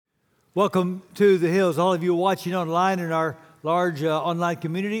Welcome to the Hills. All of you watching online in our large online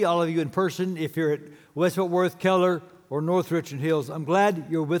community, all of you in person, if you're at West Fort Worth, Keller, or North Richland Hills, I'm glad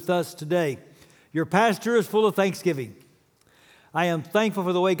you're with us today. Your pastor is full of thanksgiving. I am thankful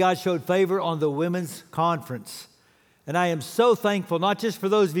for the way God showed favor on the women's conference. And I am so thankful, not just for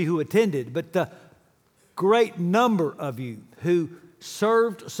those of you who attended, but the great number of you who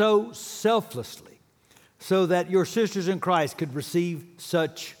served so selflessly so that your sisters in Christ could receive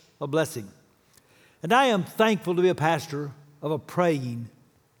such a blessing. And I am thankful to be a pastor of a praying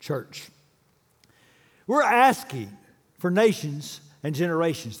church. We're asking for nations and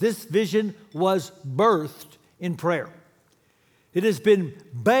generations. This vision was birthed in prayer. It has been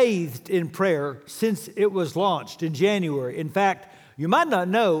bathed in prayer since it was launched in January. In fact, you might not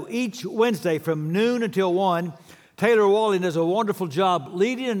know, each Wednesday from noon until 1, Taylor Walling does a wonderful job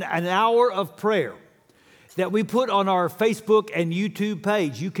leading an hour of prayer that we put on our Facebook and YouTube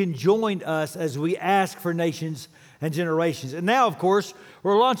page. You can join us as we ask for nations and generations. And now, of course,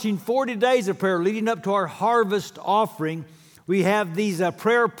 we're launching 40 days of prayer leading up to our harvest offering. We have these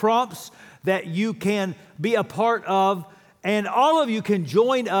prayer prompts that you can be a part of, and all of you can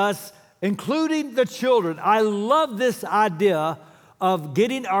join us, including the children. I love this idea of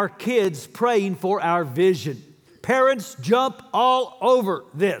getting our kids praying for our vision. Parents jump all over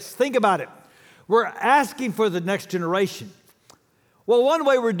this. Think about it. We're asking for the next generation. Well, one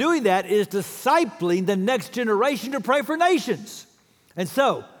way we're doing that is discipling the next generation to pray for nations. And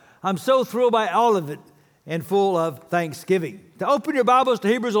so, I'm so thrilled by all of it and full of thanksgiving. To open your Bibles to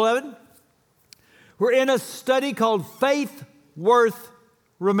Hebrews 11, we're in a study called Faith Worth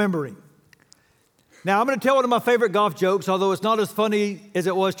Remembering. Now, I'm going to tell one of my favorite golf jokes, although it's not as funny as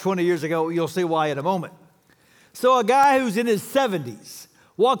it was 20 years ago. You'll see why in a moment. So a guy who's in his 70s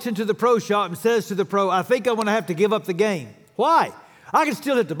walks into the pro shop and says to the pro, "I think I'm going to have to give up the game." "Why?" "I can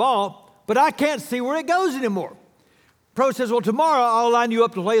still hit the ball, but I can't see where it goes anymore." Pro says, "Well, tomorrow I'll line you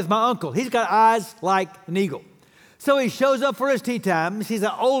up to play with my uncle. He's got eyes like an eagle." So he shows up for his tee time. He's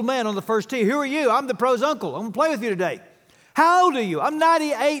an old man on the first tee. "Who are you?" "I'm the pro's uncle. I'm going to play with you today." "How old are you?" "I'm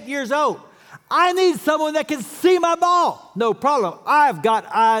 98 years old. I need someone that can see my ball." "No problem. I've got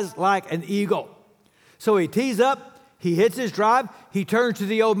eyes like an eagle." So he tees up. He hits his drive. He turns to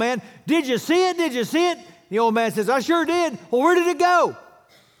the old man. "Did you see it? Did you see it?" The old man says, "I sure did." "Well, where did it go?"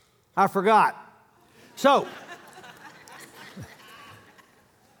 "I forgot." So,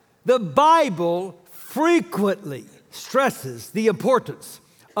 the Bible frequently stresses the importance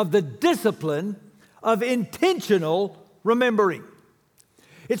of the discipline of intentional remembering.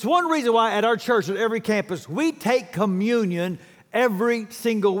 It's one reason why at our church, at every campus, we take communion every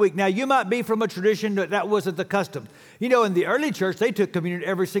single week. Now, you might be from a tradition that wasn't the custom. You know, in the early church, they took communion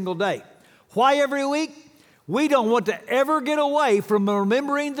every single day. Why every week? We don't want to ever get away from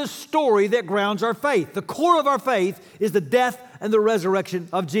remembering the story that grounds our faith. The core of our faith is the death and the resurrection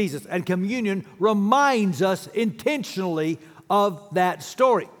of Jesus, and communion reminds us intentionally of that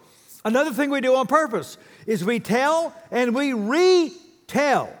story. Another thing we do on purpose is we tell and we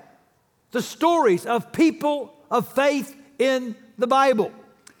retell the stories of people of faith in the Bible.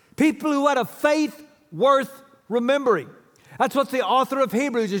 People who had a faith worth remembering. That's what the author of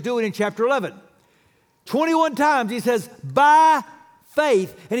Hebrews is doing in chapter 11. 21 times he says, by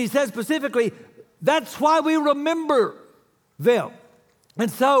faith. And he says specifically, that's why we remember them. And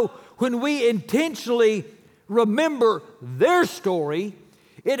so when we intentionally remember their story,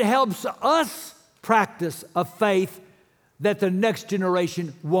 it helps us practice a faith that the next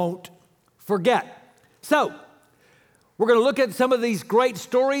generation won't forget. So, we're going to look at some of these great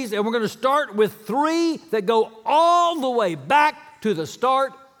stories, and we're going to start with 3 that go all the way back to the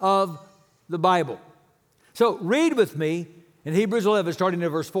start of the Bible. So read with me in Hebrews 11, starting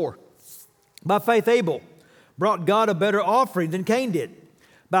at verse 4. By faith, Abel brought God a better offering than Cain did.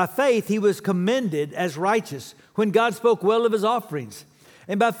 By faith, he was commended as righteous when God spoke well of his offerings.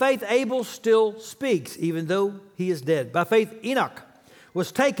 And by faith, Abel still speaks, even though he is dead. By faith, Enoch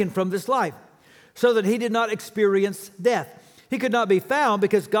was taken from this life, so that he did not experience death. He could not be found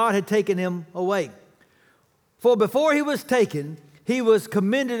because God had taken him away. For before he was taken, he was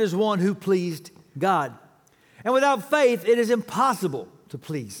commended as one who pleased God. And without faith, it is impossible to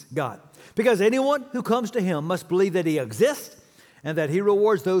please God, because anyone who comes to him must believe that he exists and that he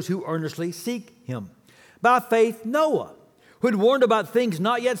rewards those who earnestly seek him. By faith, Noah, who had warned about things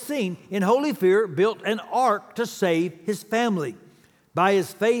not yet seen, in holy fear built an ark to save his family. By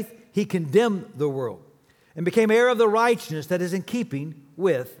his faith, he condemned the world and became heir of the righteousness that is in keeping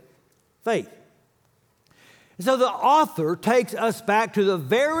with faith. And so the author takes us back to the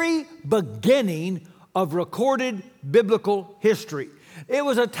very beginning of recorded biblical history. It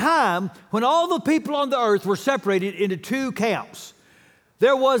was a time when all the people on the earth were separated into two camps.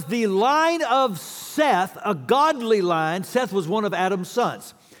 There was the line of Seth, a godly line. Seth was one of Adam's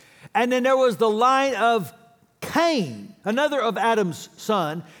sons. And then there was the line of Cain, another of Adam's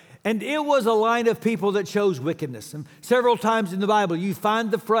son. And it was a line of people that chose wickedness. And several times in the Bible, you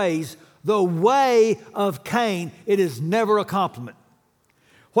find the phrase, the way of Cain. It is never a compliment.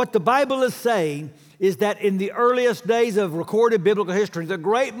 What the Bible is saying is that in the earliest days of recorded biblical history, the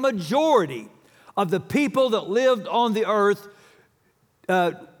great majority of the people that lived on the earth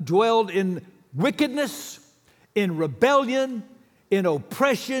dwelled in wickedness, in rebellion, in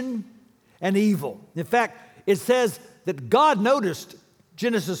oppression, and evil. In fact, it says that God noticed,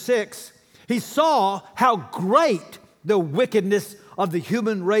 Genesis 6, He saw how great the wickedness of the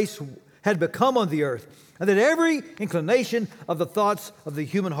human race had become on the earth, and that every inclination of the thoughts of the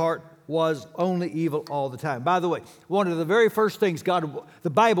human heart was only evil all the time. By the way, one of the very first things the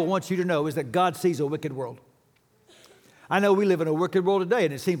Bible wants you to know is that God sees a wicked world. I know we live in a wicked world today,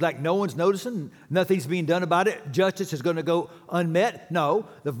 and it seems like no one's noticing, nothing's being done about it, justice is going to go unmet. No,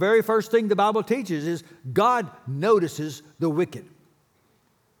 the very first thing the Bible teaches is God notices the wicked.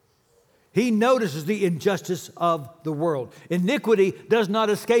 He notices the injustice of the world. Iniquity does not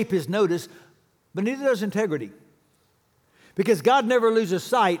escape His notice, but neither does integrity. Because God never loses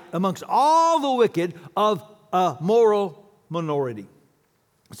sight amongst all the wicked of a moral minority.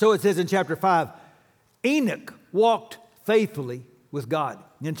 So it says in chapter 5, Enoch walked faithfully with God.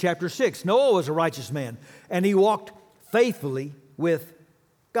 In chapter 6, Noah was a righteous man, and he walked faithfully with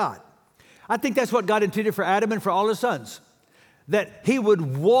God. I think that's what God intended for Adam and for all his sons, that he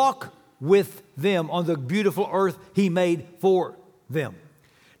would walk with them on the beautiful earth He made for them.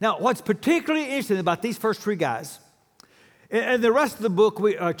 Now, what's particularly interesting about these first three guys, and the rest of the book,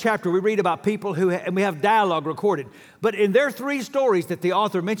 chapter, we read about people and we have dialogue recorded, but in their three stories that the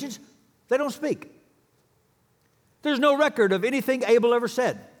author mentions, they don't speak. There's no record of anything Abel ever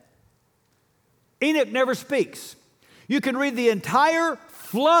said. Enoch never speaks. You can read the entire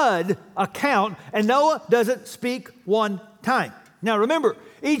flood account, and Noah doesn't speak one time. Now remember,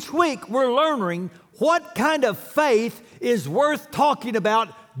 each week we're learning what kind of faith is worth talking about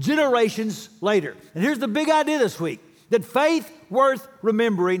generations later. And here's the big idea this week, that faith worth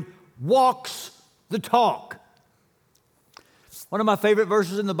remembering walks the talk. One of my favorite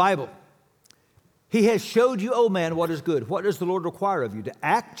verses in the Bible. He has showed you, O man, what is good. What does the Lord require of you? To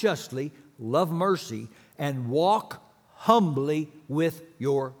act justly, love mercy, and walk humbly with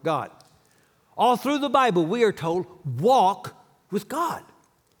your God. All through the Bible, we are told, walk with God.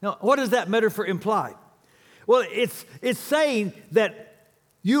 Now, what does that metaphor imply? Well, it's saying that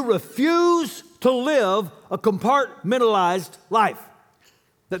you refuse to live a compartmentalized life.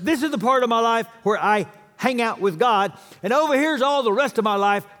 That this is the part of my life where I hang out with God, and over here's all the rest of my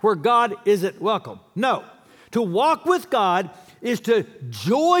life where God isn't welcome. No. To walk with God is to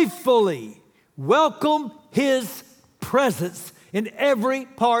joyfully welcome His presence in every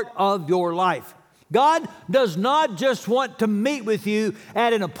part of your life. God does not just want to meet with you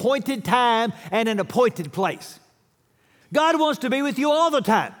at an appointed time and an appointed place. God wants to be with you all the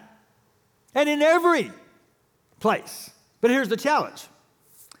time and in every place. But here's the challenge.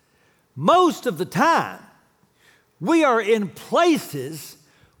 Most of the time, we are in places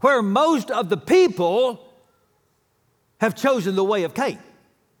where most of the people have chosen the way of Cain.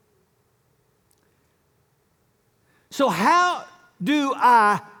 So how do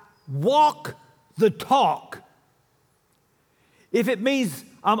I walk the talk if it means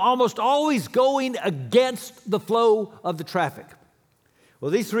I'm almost always going against the flow of the traffic?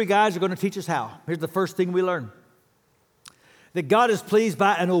 Well, these three guys are going to teach us how. Here's the first thing we learn. That God is pleased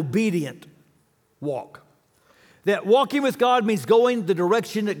by an obedient walk. That walking with God means going the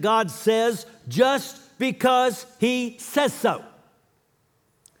direction that God says just because He says so.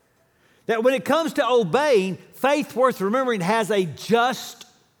 That when it comes to obeying, faith worth remembering has a just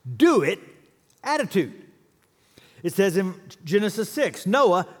do it attitude. It says in Genesis 6,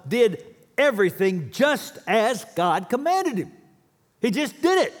 Noah did everything just as God commanded him. He just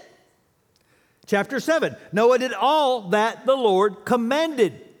did it. Chapter 7, Noah did all that the Lord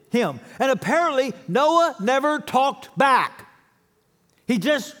commanded him. And apparently, Noah never talked back. He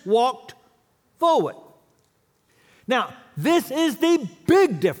just walked forward. Now, this is the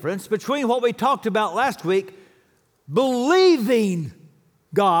big difference between what we talked about last week, believing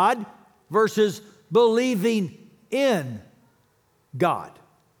God versus believing in God.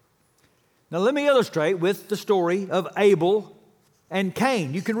 Now, let me illustrate with the story of Abel and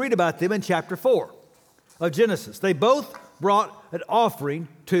Cain. You can read about them in chapter 4 of Genesis. They both brought an offering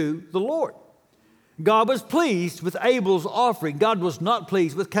to the Lord. God was pleased with Abel's offering. God was not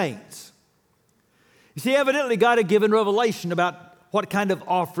pleased with Cain's. You see, evidently God had given revelation about what kind of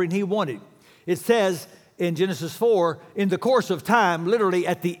offering he wanted. It says in Genesis 4, in the course of time, literally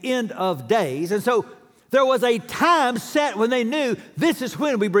at the end of days. And so there was a time set when they knew this is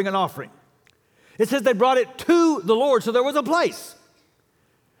when we bring an offering. It says they brought it to the Lord, so there was a place.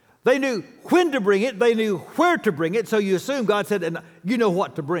 They knew when to bring it. They knew where to bring it. So you assume God said, and you know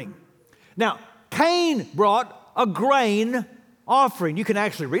what to bring. Now, Cain brought a grain offering. You can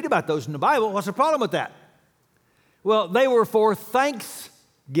actually read about those in the Bible. What's the problem with that? Well, they were for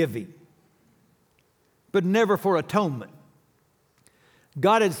thanksgiving, but never for atonement.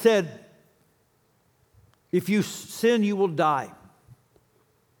 God had said, if you sin, you will die.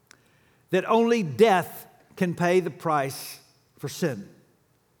 That only death can pay the price for sin.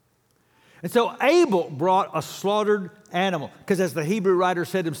 And so Abel brought a slaughtered animal, because as the Hebrew writer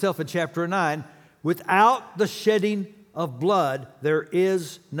said himself in chapter 9, without the shedding of blood, there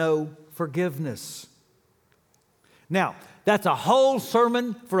is no forgiveness. Now, that's a whole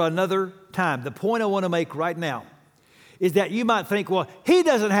sermon for another time. The point I want to make right now is that you might think, well, he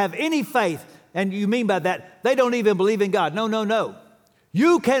doesn't have any faith. And you mean by that, they don't even believe in God. No, no, no.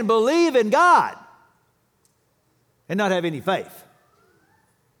 You can believe in God and not have any faith.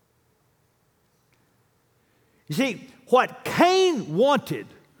 You see, what Cain wanted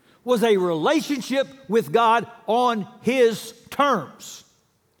was a relationship with God on his terms.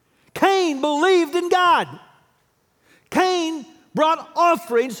 Cain believed in God. Cain brought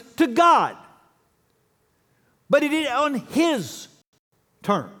offerings to God, but he did it on his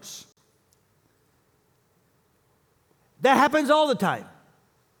terms. That happens all the time.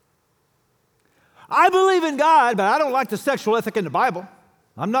 I believe in God, but I don't like the sexual ethic in the Bible.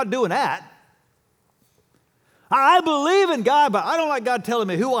 I'm not doing that. I believe in God, but I don't like God telling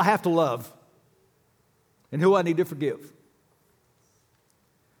me who I have to love and who I need to forgive.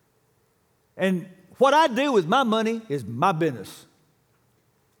 And what I do with my money is my business.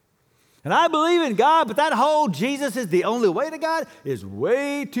 And I believe in God, but that whole Jesus is the only way to God is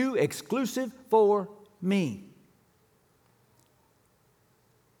way too exclusive for me.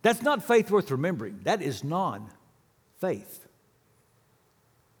 That's not faith worth remembering. That is non-faith.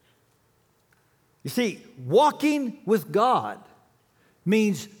 You see, walking with God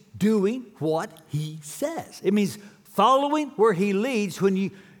means doing what He says. It means following where He leads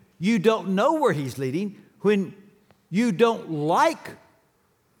when you don't know where He's leading, when you don't like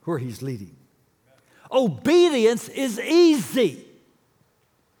where He's leading. Obedience is easy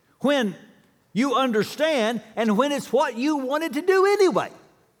when you understand and when it's what you wanted to do anyway.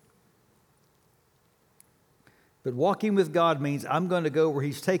 But walking with God means I'm going to go where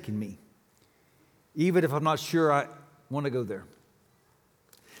He's taking me, even if I'm not sure I want to go there.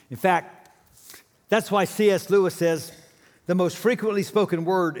 In fact, that's why C.S. Lewis says the most frequently spoken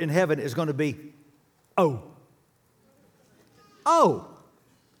word in heaven is going to be, oh. Oh,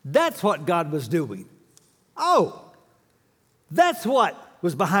 that's what God was doing. Oh, that's what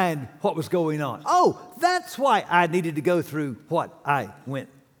was behind what was going on. Oh, that's why I needed to go through what I went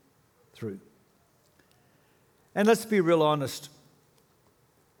through. And let's be real honest.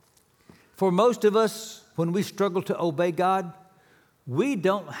 For most of us, when we struggle to obey God, we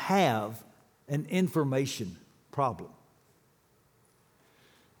don't have an information problem.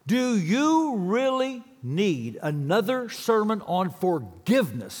 Do you really need another sermon on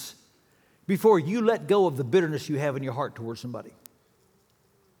forgiveness before you let go of the bitterness you have in your heart towards somebody?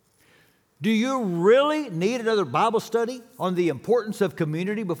 Do you really need another Bible study on the importance of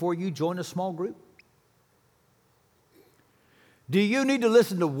community before you join a small group? Do you need to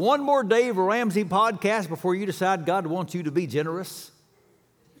listen to one more Dave Ramsey podcast before you decide God wants you to be generous?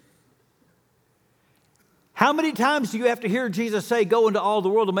 How many times do you have to hear Jesus say, go into all the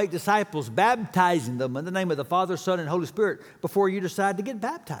world to make disciples, baptizing them in the name of the Father, Son, and Holy Spirit before you decide to get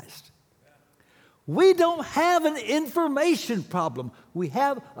baptized? We don't have an information problem. We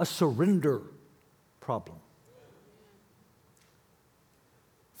have a surrender problem.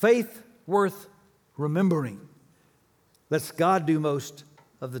 Faith worth remembering lets God do most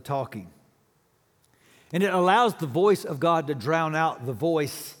of the talking. And it allows the voice of God to drown out the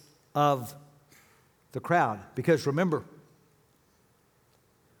voice of the crowd. Because remember,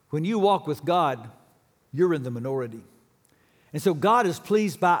 when you walk with God, you're in the minority. And so God is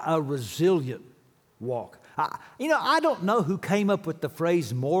pleased by a resilient walk. I don't know who came up with the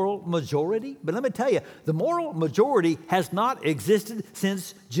phrase moral majority, but let me tell you, the moral majority has not existed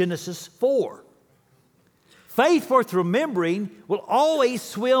since Genesis 4. Faith worth remembering will always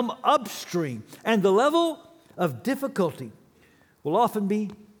swim upstream, and the level of difficulty will often be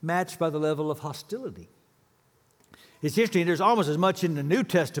matched by the level of hostility. It's interesting, there's almost as much in the New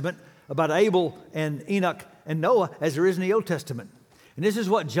Testament about Abel and Enoch and Noah as there is in the Old Testament. And this is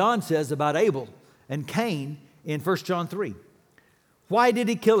what John says about Abel and Cain in 1 John 3. Why did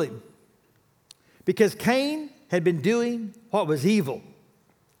he kill him? Because Cain had been doing what was evil,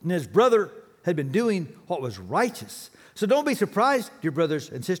 and his brother had been doing what was righteous. So don't be surprised, dear brothers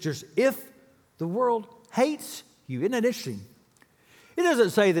and sisters, if the world hates you. Isn't that interesting? It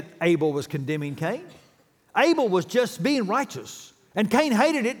doesn't say that Abel was condemning Cain. Abel was just being righteous, and Cain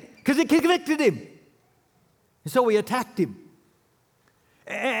hated it because it convicted him. And so he attacked him.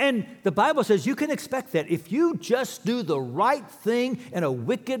 And the Bible says you can expect that. If you just do the right thing in a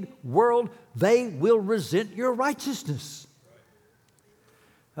wicked world, they will resent your righteousness.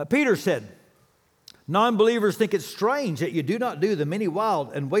 Peter said, non-believers think it strange that you do not do the many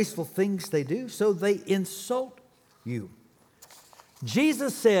wild and wasteful things they do, so they insult you.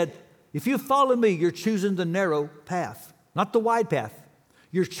 Jesus said, if you follow me, you're choosing the narrow path, not the wide path.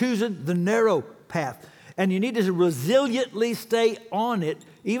 You're choosing the narrow path. And you need to resiliently stay on it,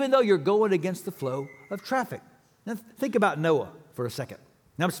 even though you're going against the flow of traffic. Now, think about Noah for a second.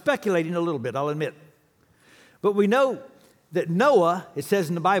 Now, I'm speculating a little bit, I'll admit. But we know that Noah, it says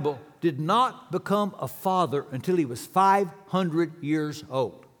in the Bible, did not become a father until he was 500 years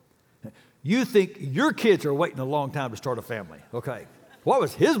old. You think your kids are waiting a long time to start a family. Okay. What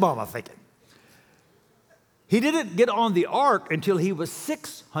was his mama thinking? He didn't get on the ark until he was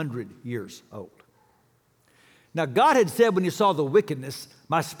 600 years old. Now, God had said when he saw the wickedness,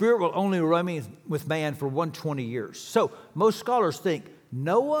 my spirit will only remain with man for 120 years. So most scholars think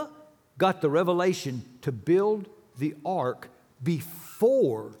Noah got the revelation to build the ark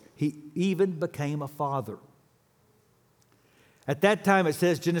before he even became a father. At that time, it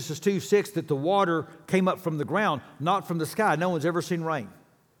says, Genesis 2:6, that the water came up from the ground, not from the sky. No one's ever seen rain.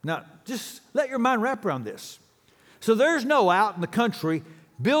 Now, just let your mind wrap around this. So there's Noah out in the country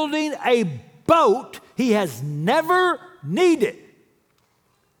building a boat he has never needed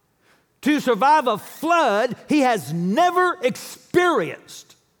to survive a flood he has never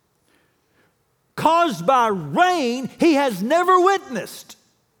experienced, caused by rain he has never witnessed,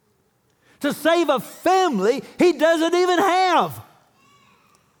 to save a family he doesn't even have.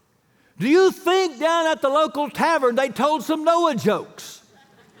 Do you think down at the local tavern they told some Noah jokes?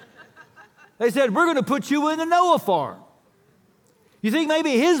 They said, we're going to put you in the Noah farm. You think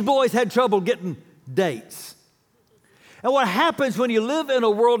maybe his boys had trouble getting dates? And what happens when you live in a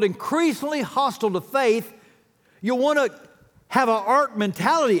world increasingly hostile to faith, you want to have an ark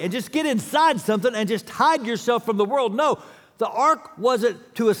mentality and just get inside something and just hide yourself from the world. No, the ark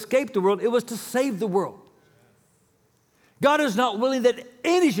wasn't to escape the world, it was to save the world. God is not willing that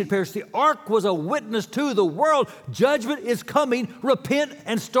any should perish. The ark was a witness to the world. Judgment is coming. Repent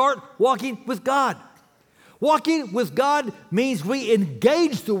and start walking with God. Walking with God means we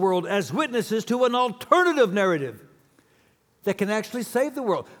engage the world as witnesses to an alternative narrative that can actually save the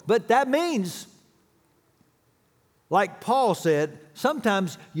world. But that means, like Paul said,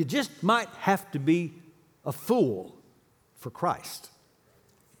 sometimes you just might have to be a fool for Christ.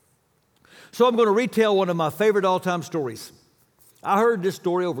 So I'm going to retell one of my favorite all-time stories. I heard this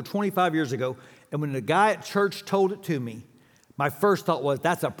story over 25 years ago, and when the guy at church told it to me, my first thought was,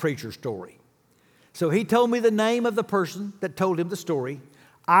 that's a preacher story. So he told me the name of the person that told him the story.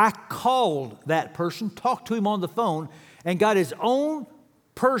 I called that person, talked to him on the phone, and got his own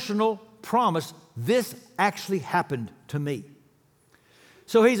personal promise. This actually happened to me.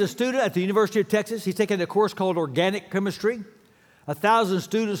 So he's a student at the University of Texas. He's taking a course called Organic Chemistry. 1,000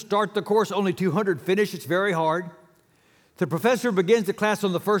 students start the course, only 200 finish. It's very hard. The professor begins the class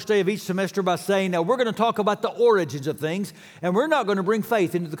on the first day of each semester by saying, now we're going to talk about the origins of things, and we're not going to bring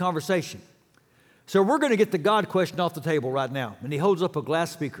faith into the conversation. So we're going to get the God question off the table right now. And he holds up a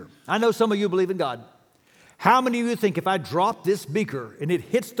glass beaker. I know some of you believe in God. How many of you think if I drop this beaker and it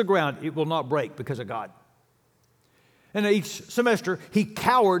hits the ground, it will not break because of God? And each semester, he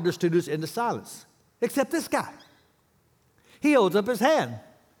cowered the students into silence, except this guy. He holds up his hand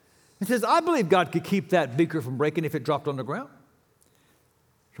and says, I believe God could keep that beaker from breaking if it dropped on the ground.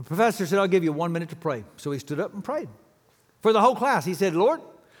 The professor said, I'll give you 1 minute to pray. So he stood up and prayed. For the whole class, he said, Lord,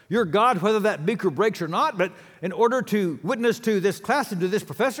 you're God whether that beaker breaks or not, but in order to witness to this class and to this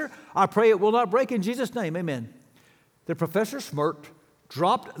professor, I pray it will not break in Jesus' name, amen. The professor smirked,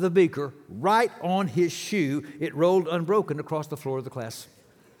 dropped the beaker right on his shoe. It rolled unbroken across the floor of the class.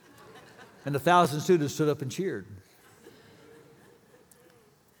 And 1,000 students stood up and cheered.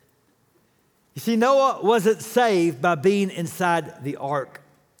 You see, Noah wasn't saved by being inside the ark.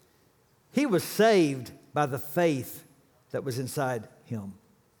 He was saved by the faith that was inside him.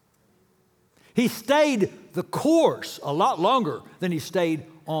 He stayed the course a lot longer than he stayed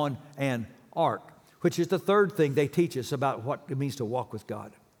on an ark, which is the third thing they teach us about what it means to walk with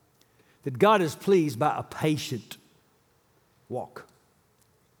God. That God is pleased by a patient walk.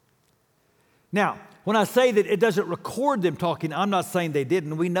 Now, when I say that it doesn't record them talking, I'm not saying they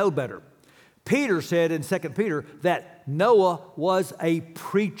didn't. We know better. Peter said in 2 Peter that Noah was a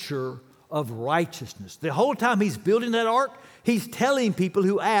preacher of righteousness. The whole time he's building that ark, he's telling people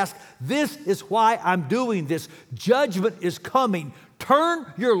who ask, this is why I'm doing this. Judgment is coming.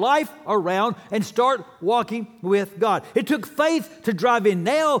 Turn your life around and start walking with God. It took faith to drive in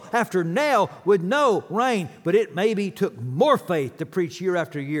nail after nail with no rain, but it maybe took more faith to preach year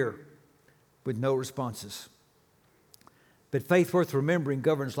after year with no responses. But faith worth remembering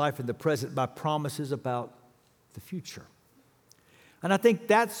governs life in the present by promises about the future. And I think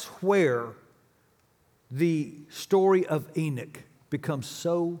that's where the story of Enoch becomes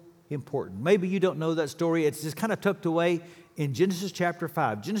so important. Maybe you don't know that story. It's just kind of tucked away in Genesis chapter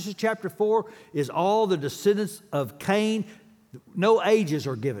 5. Genesis chapter 4 is all the descendants of Cain. No ages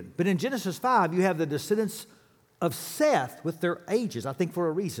are given. But in Genesis 5, you have the descendants of Seth with their ages, I think for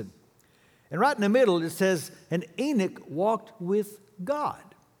a reason. And right in the middle, it says, and Enoch walked with God.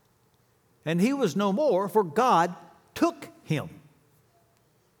 And he was no more, for God took him.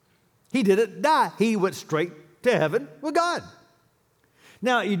 He didn't die. He went straight to heaven with God.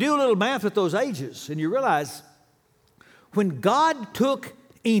 Now, you do a little math with those ages, and you realize when God took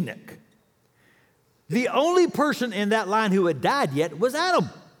Enoch, the only person in that line who had died yet was Adam.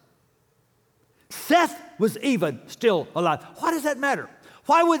 Seth was even still alive. Why does that matter?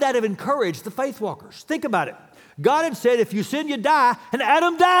 Why would that have encouraged the faith walkers? Think about it. God had said, if you sin, you die, and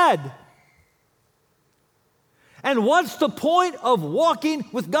Adam died. And what's the point of walking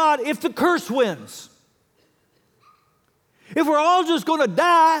with God if the curse wins? If we're all just going to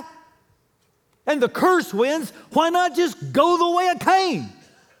die and the curse wins, why not just go the way of Cain?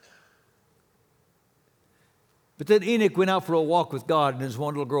 But then Enoch went out for a walk with God, and as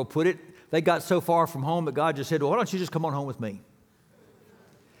one little girl put it, they got so far from home that God just said, well, why don't you just come on home with me?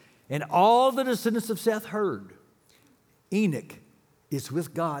 And all the descendants of Seth heard, Enoch is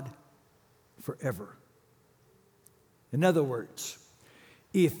with God forever. In other words,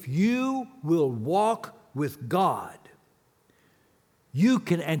 if you will walk with God, you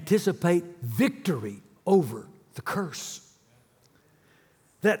can anticipate victory over the curse.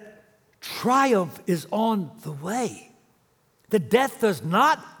 That triumph is on the way. That death does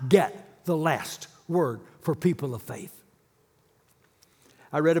not get the last word for people of faith.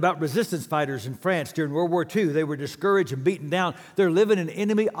 I read about resistance fighters in France during World War II. They were discouraged and beaten down. They're living in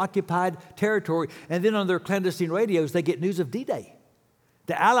enemy-occupied territory. And then on their clandestine radios, they get news of D-Day.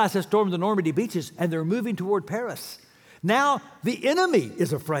 The Allies have stormed the Normandy beaches, and they're moving toward Paris. Now the enemy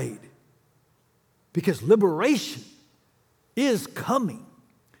is afraid because liberation is coming,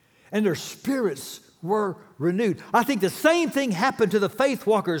 and their spirits were renewed. I think the same thing happened to the faith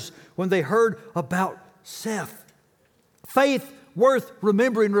walkers when they heard about Seth. Faith worth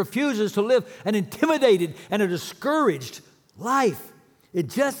remembering refuses to live an intimidated and a discouraged life. It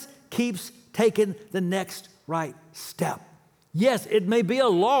just keeps taking the next right step. Yes, it may be a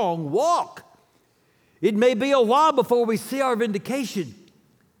long walk. It may be a while before we see our vindication.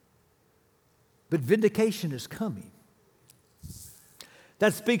 But vindication is coming.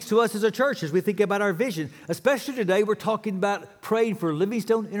 That speaks to us as a church as we think about our vision. Especially today, we're talking about praying for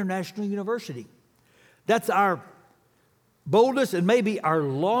Livingstone International University. That's our boldest and maybe our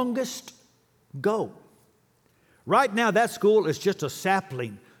longest goal. Right now, that school is just a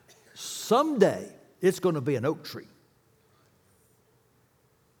sapling. Someday, it's going to be an oak tree.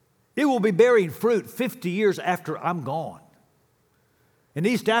 It will be bearing fruit 50 years after I'm gone. And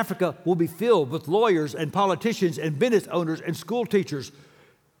East Africa will be filled with lawyers and politicians and business owners and school teachers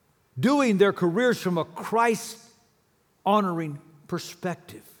doing their careers from a Christ-honoring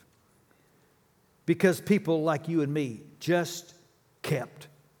perspective. Because people like you and me just kept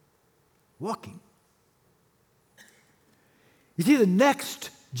walking. You see, the next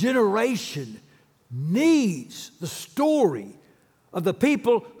generation needs the story of the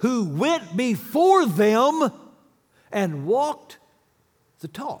people who went before them and walked the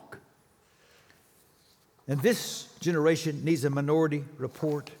talk. And this generation needs a minority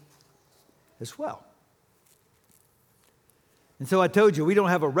report as well. And so I told you, we don't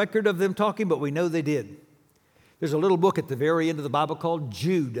have a record of them talking, but we know they did. There's a little book at the very end of the Bible called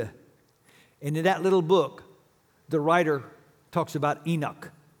Jude. And in that little book, the writer talks about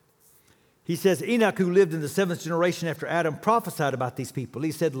Enoch. He says, Enoch, who lived in the 7th generation after Adam, prophesied about these people.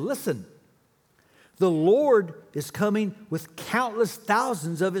 He said, listen, The Lord is coming with countless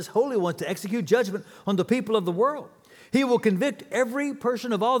thousands of His holy ones to execute judgment on the people of the world. He will convict every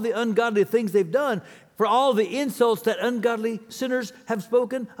person of all the ungodly things they've done, for all the insults that ungodly sinners have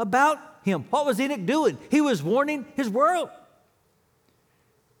spoken about Him. What was Enoch doing? He was warning his world.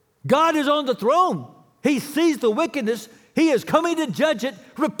 God is on the throne. He sees the wickedness. He is coming to judge it.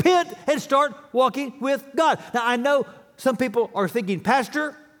 Repent and start walking with God. Now, I know some people are thinking,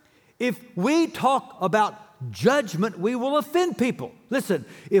 Pastor, if we talk about judgment, we will offend people. Listen,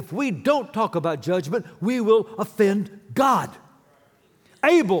 if we don't talk about judgment, we will offend God.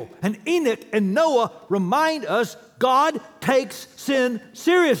 Abel and Enoch and Noah remind us God takes sin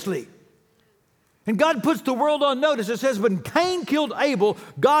seriously. And God puts the world on notice. It says when Cain killed Abel,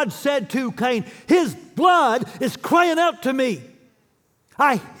 God said to Cain, his blood is crying out to me.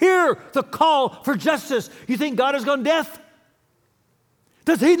 I hear the call for justice. You think God is gone deaf?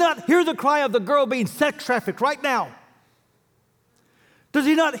 Does He not hear the cry of the girl being sex trafficked right now? Does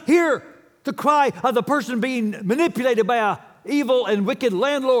He not hear the cry of the person being manipulated by an evil and wicked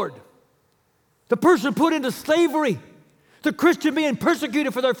landlord? The person put into slavery? The Christian being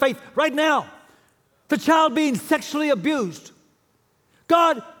persecuted for their faith right now? The child being sexually abused?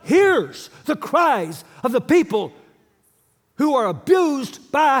 God hears the cries of the people who are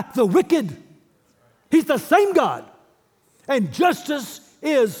abused by the wicked. He's the same God. And justice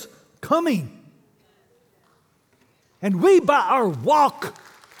is coming. And we, by our walk,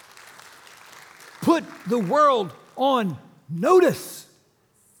 put the world on notice.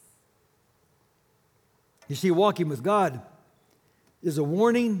 You see, walking with God is a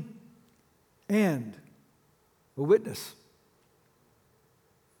warning and a witness.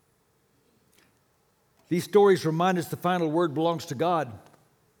 These stories remind us the final word belongs to God,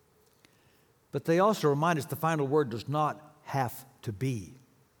 but they also remind us the final word does not have to be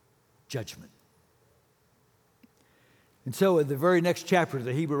judgment. And so in the very next chapter,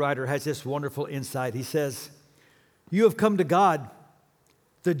 the Hebrew writer has this wonderful insight. He says, you have come to God,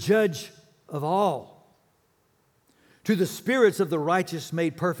 the judge of all, to the spirits of the righteous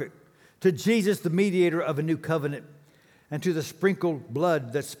made perfect, to Jesus, the mediator of a new covenant, and to the sprinkled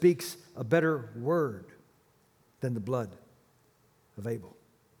blood that speaks a better word than the blood of Abel.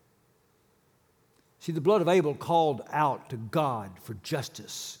 See, the blood of Abel called out to God for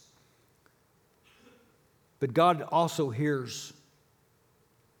justice. But God also hears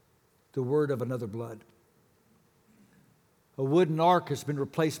the word of another blood. A wooden ark has been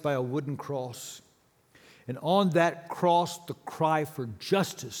replaced by a wooden cross. And on that cross, the cry for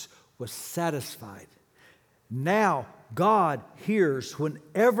justice was satisfied. Now, God hears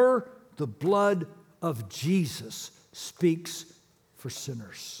whenever the blood of Jesus speaks for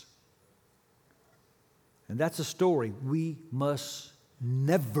sinners. And that's a story we must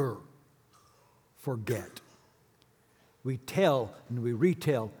never forget. We tell and we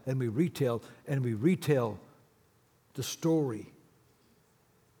retell and we retell and we retell the story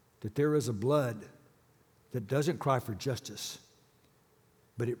that there is a blood that doesn't cry for justice,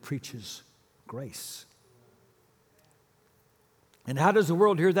 but it preaches grace. And how does the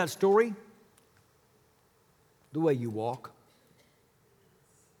world hear that story? The way you walk.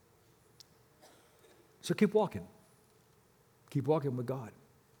 So keep walking. Keep walking with God.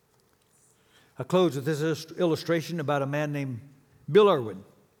 I close with this illustration about a man named Bill Irwin.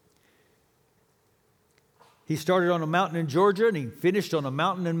 He started on a mountain in Georgia and he finished on a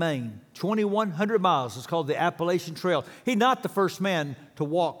mountain in Maine. 2,100 miles. It's called the Appalachian Trail. He's not the first man to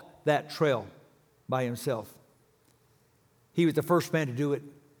walk that trail by himself. He was the first man to do it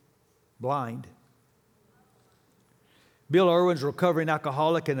blind. Bill Irwin's a recovering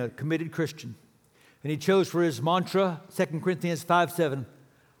alcoholic and a committed Christian. And he chose for his mantra, 2 Corinthians 5:7,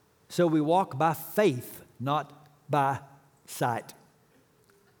 so we walk by faith, not by sight.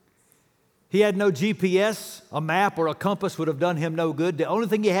 He had no GPS, a map, or a compass would have done him no good. The only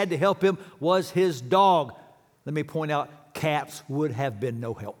thing he had to help him was his dog. Let me point out, cats would have been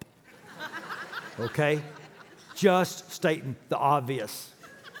no help. Okay? Just stating the obvious.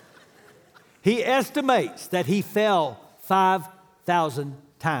 He estimates that he fell 5,000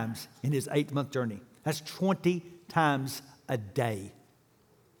 times in his 8-month journey. That's 20 times a day.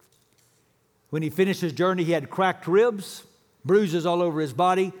 When he finished his journey, he had cracked ribs, bruises all over his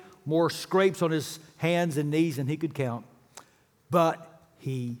body, more scrapes on his hands and knees than he could count. But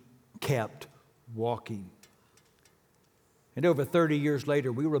he kept walking. And over 30 years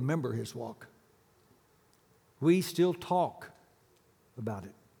later, we remember his walk. We still talk about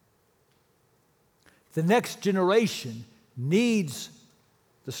it. The next generation needs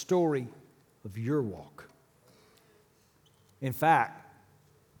the story of your walk. In fact,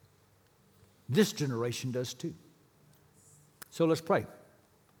 This generation does too. So let's pray.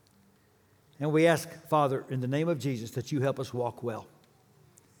 And we ask, Father, in the name of Jesus, that you help us walk well.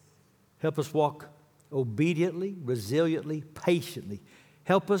 Help us walk obediently, resiliently, patiently.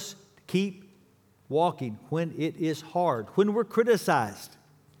 Help us keep walking when it is hard, when we're criticized,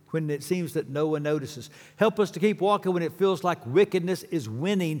 when it seems that no one notices. Help us to keep walking when it feels like wickedness is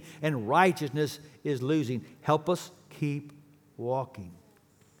winning and righteousness is losing. Help us keep walking.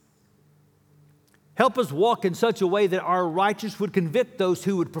 Help us walk in such a way that our righteousness would convict those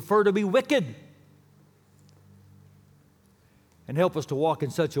who would prefer to be wicked. And help us to walk in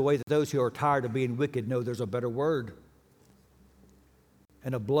such a way that those who are tired of being wicked know there's a better word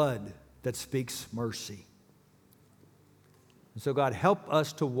and a blood that speaks mercy. And so, God, help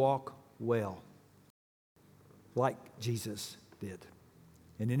us to walk well like Jesus did.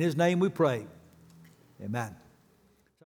 And in His name we pray. Amen.